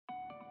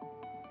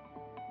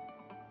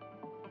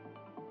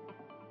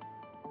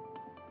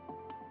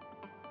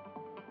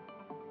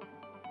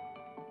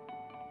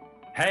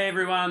Hey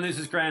everyone, this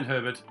is Grant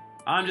Herbert.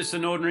 I'm just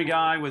an ordinary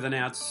guy with an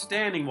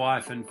outstanding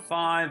wife and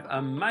 5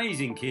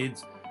 amazing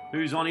kids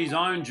who's on his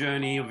own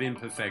journey of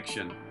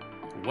imperfection.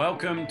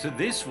 Welcome to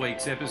this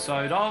week's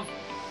episode of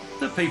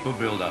The People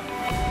Builder.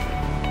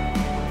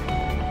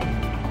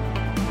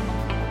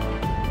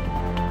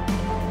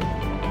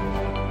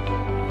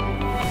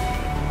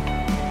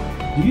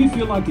 Do you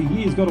feel like the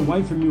year's got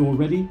away from you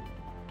already?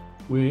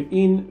 We're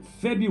in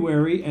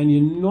February and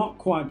you're not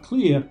quite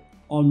clear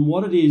on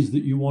what it is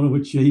that you want to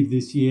achieve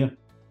this year.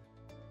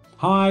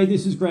 Hi,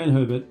 this is Grant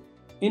Herbert,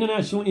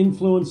 international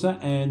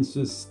influencer and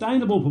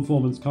sustainable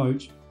performance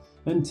coach.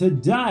 And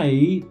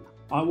today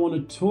I want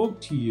to talk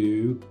to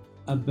you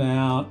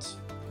about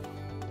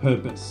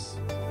purpose.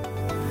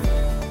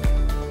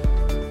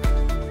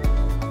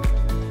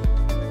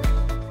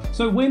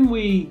 So when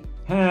we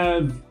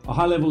have a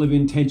high level of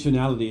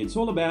intentionality, it's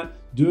all about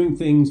doing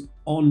things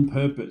on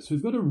purpose.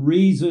 We've got a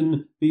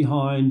reason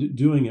behind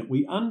doing it.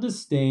 We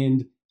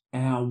understand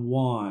our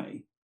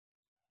why.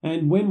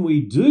 And when we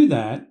do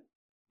that,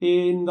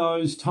 in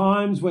those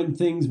times when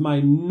things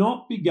may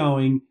not be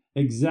going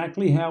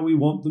exactly how we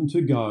want them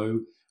to go,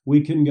 we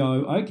can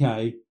go,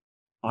 okay,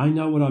 I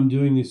know what I'm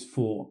doing this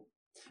for.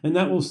 And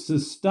that will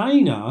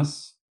sustain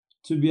us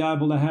to be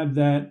able to have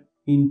that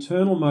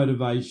internal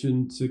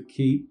motivation to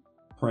keep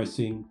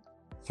pressing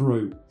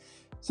through.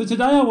 So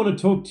today I want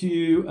to talk to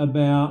you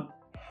about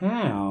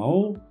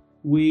how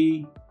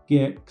we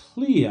get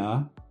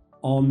clear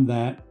on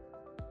that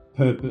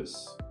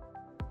purpose.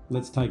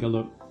 Let's take a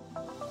look.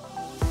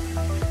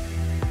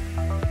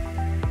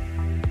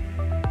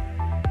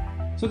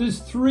 So there's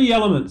 3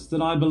 elements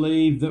that I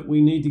believe that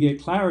we need to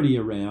get clarity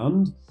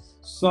around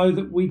so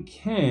that we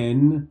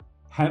can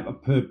have a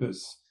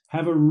purpose,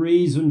 have a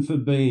reason for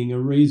being, a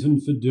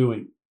reason for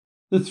doing.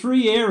 The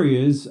 3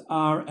 areas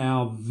are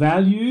our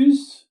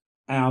values,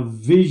 our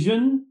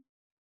vision,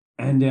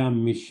 and our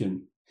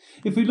mission.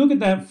 If we look at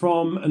that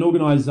from an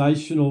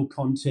organizational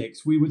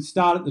context, we would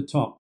start at the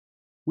top.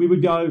 We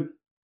would go,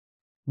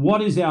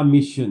 what is our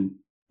mission?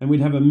 And we'd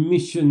have a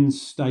mission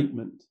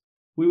statement.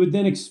 We would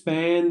then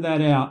expand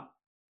that out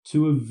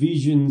to a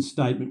vision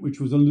statement, which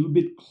was a little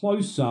bit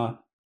closer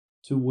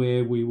to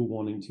where we were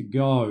wanting to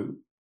go.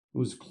 It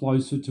was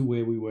closer to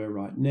where we were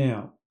right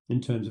now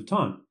in terms of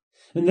time.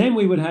 And then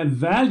we would have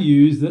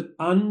values that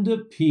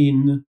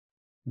underpin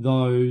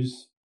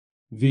those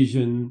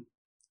vision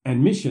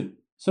and mission.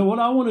 So what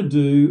I want to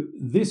do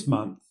this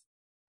month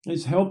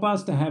is help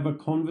us to have a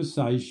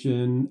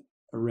conversation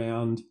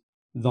around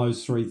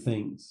those 3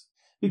 things.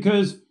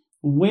 Because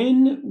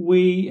when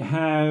we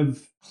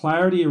have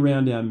clarity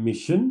around our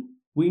mission,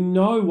 we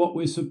know what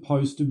we're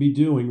supposed to be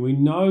doing. We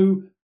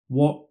know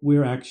what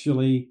we're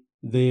actually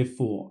there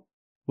for.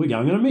 We're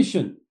going on a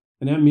mission,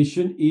 and our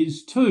mission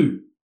is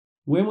to.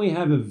 When we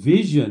have a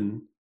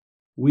vision,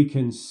 we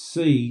can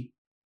see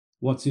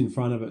what's in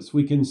front of us.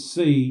 We can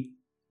see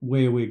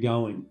where we're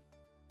going.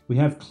 We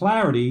have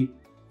clarity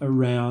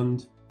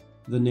around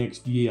the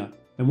next year.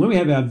 And when we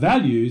have our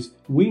values,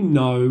 we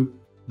know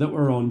that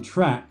we're on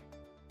track.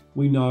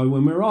 We know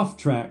when we're off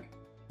track,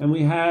 and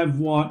we have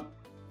what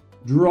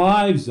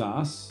drives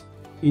us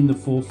in the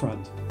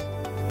forefront.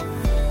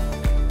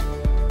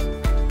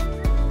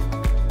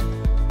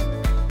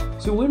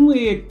 So when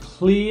we're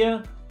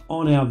clear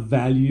on our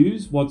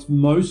values, what's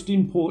most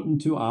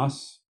important to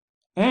us,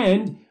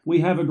 and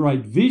we have a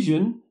great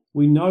vision,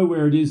 we know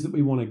where it is that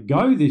we want to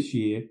go this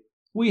year,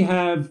 we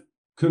have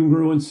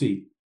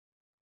congruency.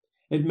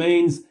 It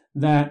means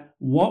that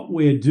what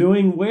we're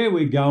doing, where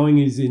we're going,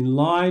 is in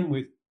line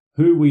with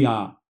who we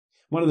are.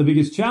 One of the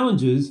biggest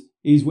challenges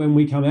is when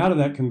we come out of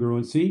that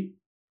congruency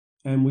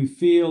and we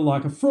feel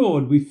like a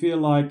fraud. We feel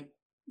like,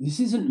 this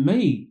isn't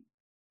me.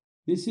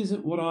 This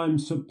isn't what I'm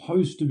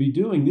supposed to be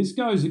doing. This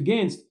goes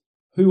against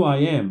who I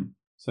am.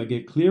 So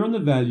get clear on the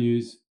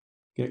values,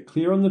 get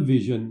clear on the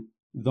vision.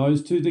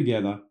 Those 2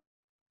 together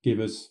give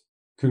us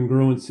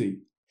congruency.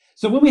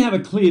 So when we have a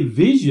clear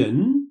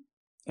vision,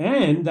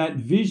 and that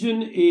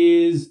vision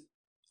is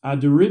a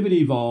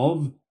derivative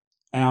of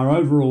our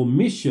overall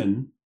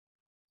mission,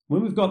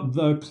 when we've got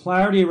the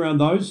clarity around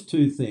those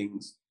 2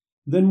 things,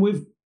 then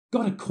we've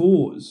got a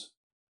cause.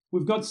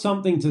 We've got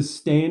something to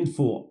stand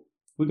for.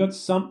 We've got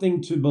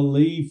something to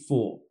believe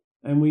for.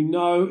 And we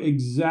know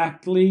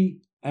exactly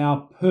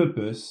our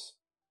purpose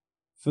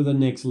for the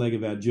next leg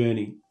of our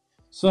journey.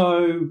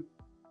 So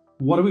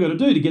what have we got to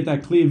do to get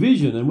that clear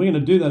vision? And we're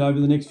going to do that over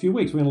the next few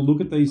weeks. We're going to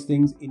look at these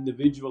things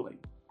individually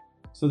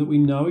so that we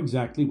know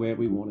exactly where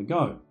we want to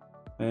go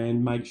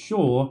and make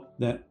sure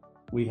that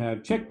we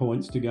have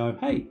checkpoints to go,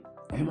 hey,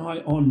 am I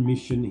on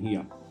mission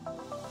here?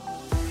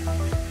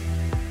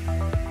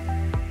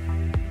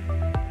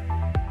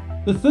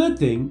 The third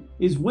thing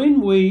is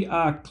when we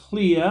are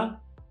clear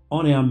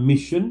on our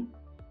mission,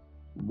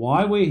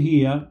 why we're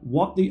here,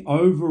 what the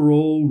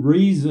overall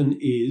reason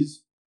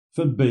is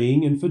for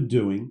being and for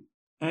doing,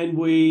 and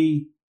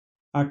we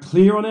are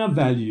clear on our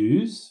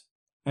values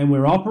and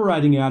we're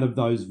operating out of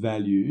those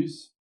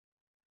values,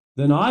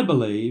 then I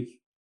believe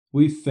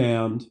we've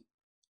found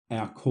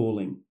our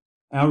calling.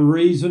 our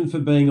reason for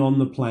being on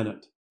the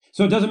planet.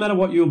 So it doesn't matter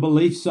what your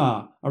beliefs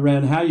are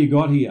around how you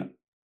got here.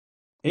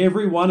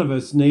 Every one of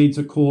us needs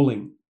a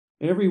calling.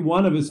 Every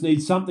one of us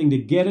needs something to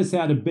get us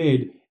out of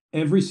bed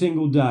every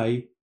single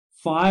day,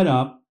 fired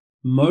up,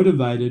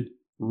 motivated,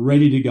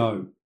 ready to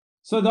go.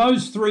 So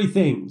those three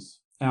things,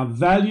 our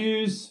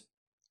values,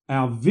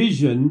 our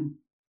vision,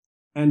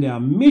 and our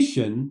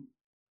mission,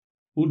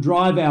 will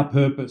drive our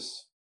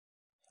purpose.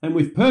 And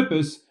with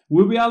purpose,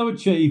 we'll be able to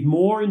achieve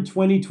more in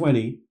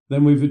 2020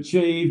 than we've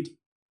achieved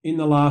in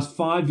the last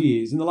 5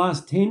 years, in the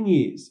last 10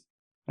 years.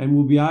 And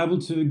we'll be able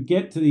to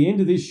get to the end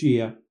of this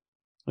year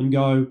and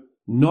go,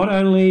 not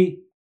only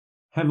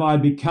have I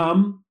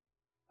become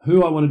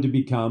who I wanted to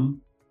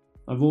become,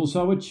 I've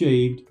also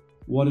achieved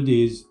what it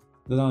is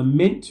that I'm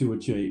meant to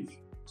achieve.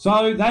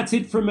 So that's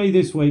it from me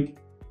this week.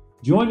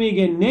 Join me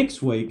again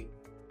next week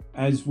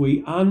as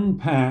we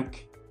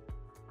unpack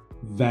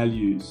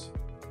values.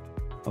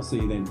 I'll see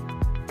you then.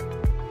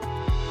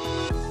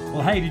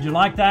 Well, hey, did you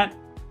like that?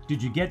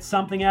 Did you get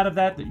something out of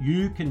that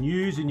you can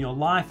use in your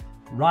life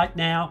right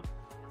now?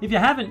 If you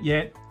haven't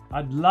yet,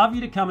 I'd love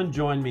you to come and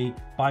join me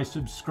by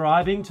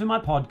subscribing to my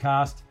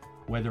podcast,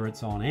 whether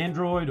it's on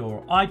Android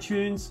or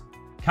iTunes.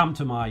 Come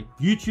to my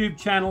YouTube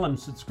channel and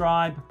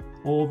subscribe,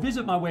 or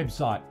visit my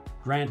website,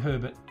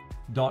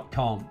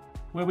 grantherbert.com,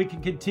 where we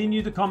can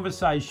continue the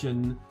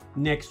conversation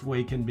next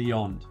week and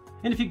beyond.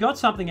 And if you got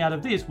something out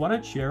of this, why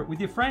don't share it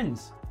with your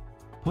friends?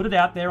 Put it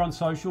out there on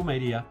social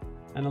media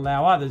and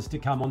allow others to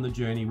come on the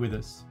journey with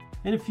us.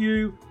 And if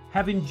you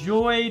have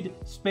enjoyed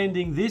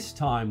spending this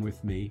time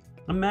with me,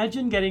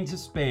 imagine getting to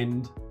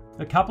spend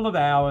a couple of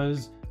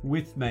hours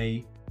with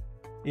me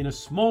in a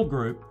small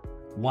group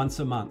once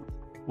a month,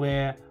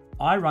 where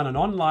I run an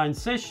online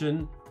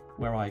session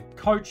where I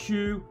coach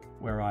you,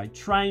 where I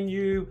train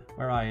you,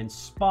 where I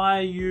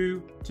inspire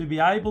you to be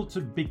able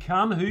to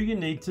become who you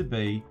need to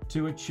be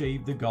to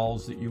achieve the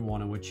goals that you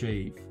want to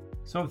achieve.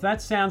 So if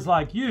that sounds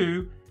like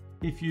you,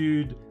 if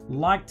you'd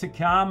like to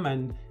come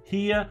and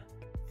hear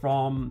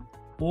from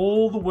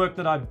all the work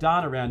that I've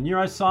done around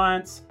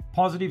neuroscience,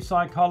 positive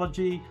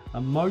psychology,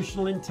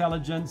 emotional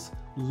intelligence,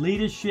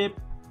 leadership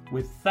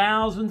with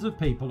thousands of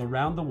people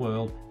around the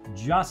world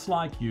just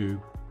like you,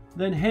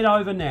 then head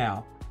over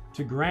now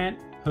to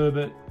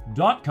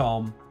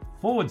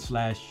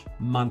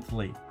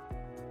grantherbert.com/monthly.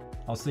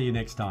 I'll see you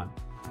next time.